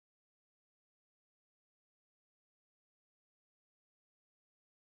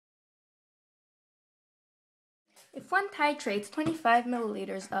If one titrates 25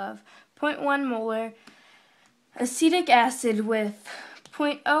 milliliters of 0.1 molar acetic acid with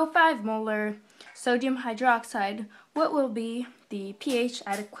 0.05 molar sodium hydroxide, what will be the pH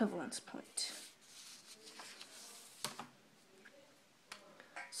at equivalence point?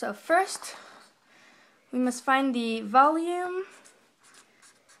 So first, we must find the volume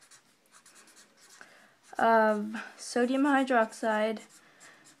of sodium hydroxide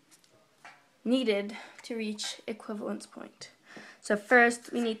needed to reach equivalence point. So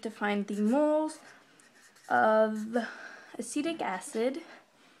first, we need to find the moles of acetic acid,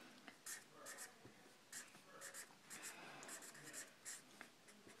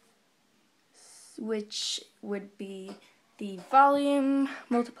 which would be the volume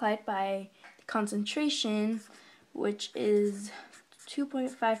multiplied by the concentration, which is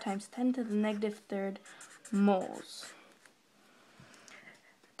 2.5 times 10 to the negative third moles.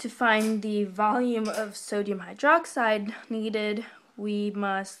 To find the volume of sodium hydroxide needed, we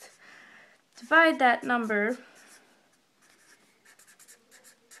must divide that number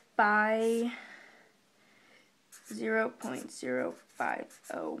by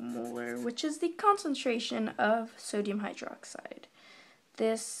 0.050 molar, which is the concentration of sodium hydroxide.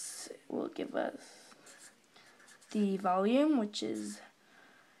 This will give us the volume, which is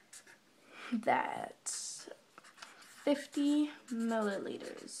that 50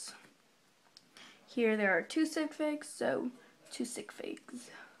 milliliters. Here there are two sig figs, so 2 sig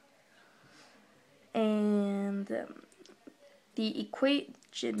figs. And the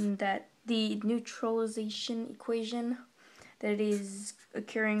neutralization equation that is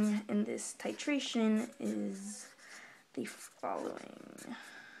occurring in this titration is the following.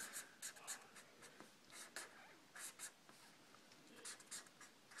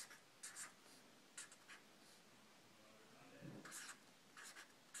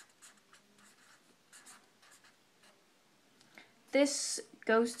 This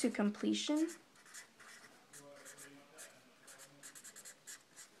goes to completion.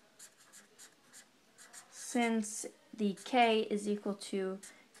 Since the K is equal to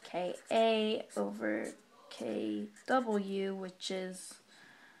Ka over Kw, which is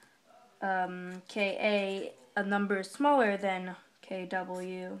Ka, a number smaller than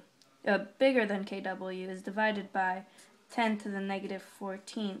Kw, bigger than Kw, is divided by 10 to the negative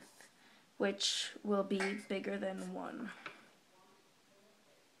 14th, which will be bigger than 1.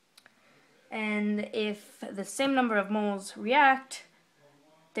 And if the same number of moles react,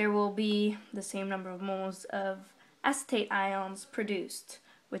 there will be the same number of moles of acetate ions produced,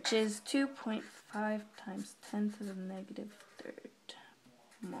 which is 2.5 times 10 to the negative third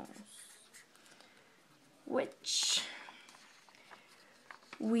moles, which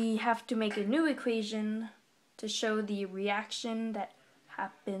we have to make a new equation to show the reaction that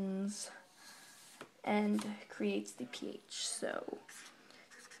happens and creates the pH. So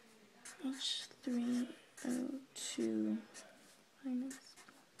H3O2 minus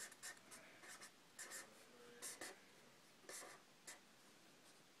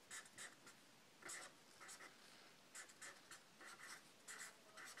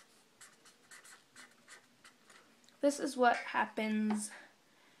this is what happens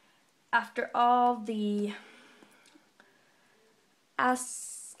after all the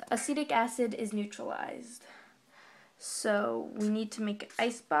acetic acid is neutralized. So we need to make an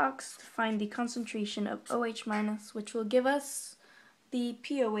icebox to find the concentration of OH minus, which will give us the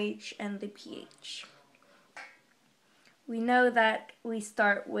POH and the pH. We know that we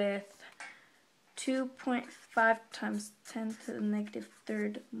start with 2.5 times 10 to the negative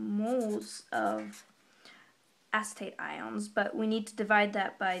third moles of acetate ions, but we need to divide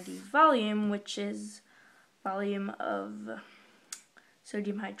that by the volume, which is volume of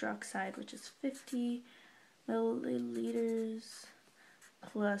sodium hydroxide, which is 50 milliliters,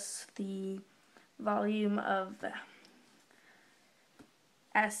 plus the volume of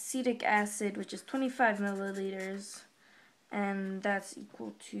acetic acid, which is 25 milliliters, and that's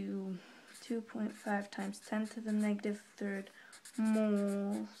equal to 2.5 times 10 to the negative third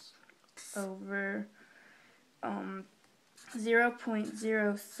moles over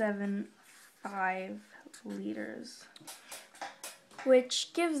 0.075 liters,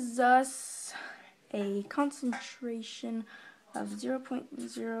 which gives us a concentration of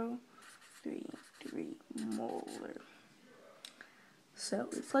 0.033 molar. So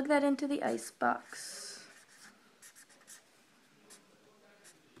we plug that into the icebox.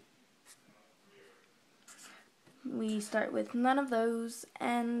 We start with none of those,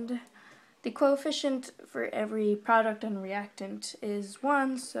 and the coefficient for every product and reactant is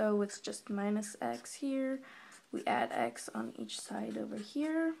 1, so it's just minus x here. We add x on each side over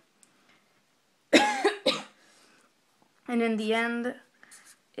here. And in the end,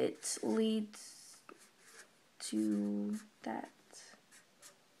 it leads to that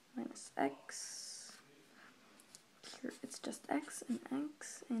minus x. Here it's just x,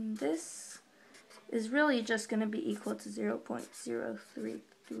 and this is really just going to be equal to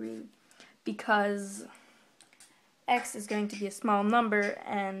 0.033 because x is going to be a small number,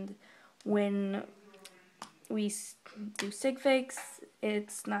 and when we do sig figs,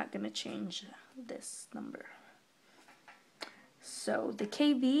 it's not going to change this number. So the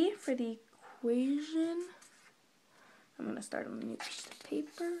KB for the equation, I'm going to start on a new piece of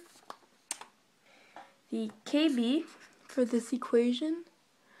paper. The KB for this equation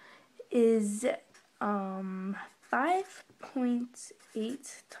is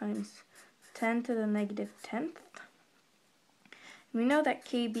 5.8 times 10 to the negative 10th. We know that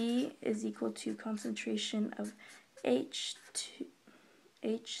KB is equal to concentration of HCl2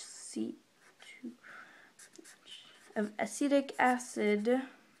 of acetic acid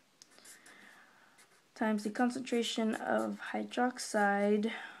times the concentration of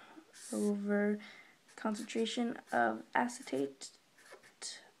hydroxide over concentration of acetate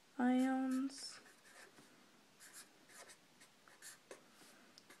ions,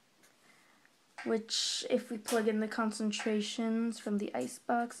 which, if we plug in the concentrations from the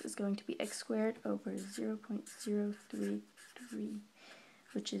icebox, is going to be x squared over 0.033,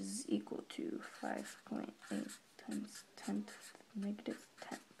 which is equal to 5.8 times 10 to the negative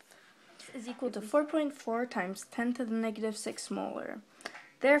 10th. Is equal to 4.4 times 10 to the negative 6 molar.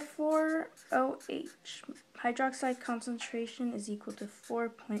 Therefore, OH, hydroxide concentration, is equal to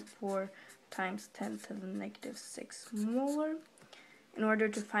 4.4 times 10 to the negative 6 molar. In order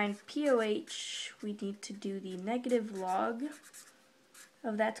to find pOH, we need to do the negative log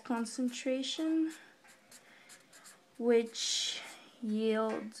of that concentration, which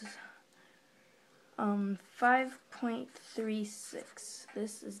yields 5.36.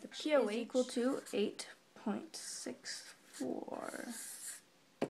 This is the pOH, equal to 8.64.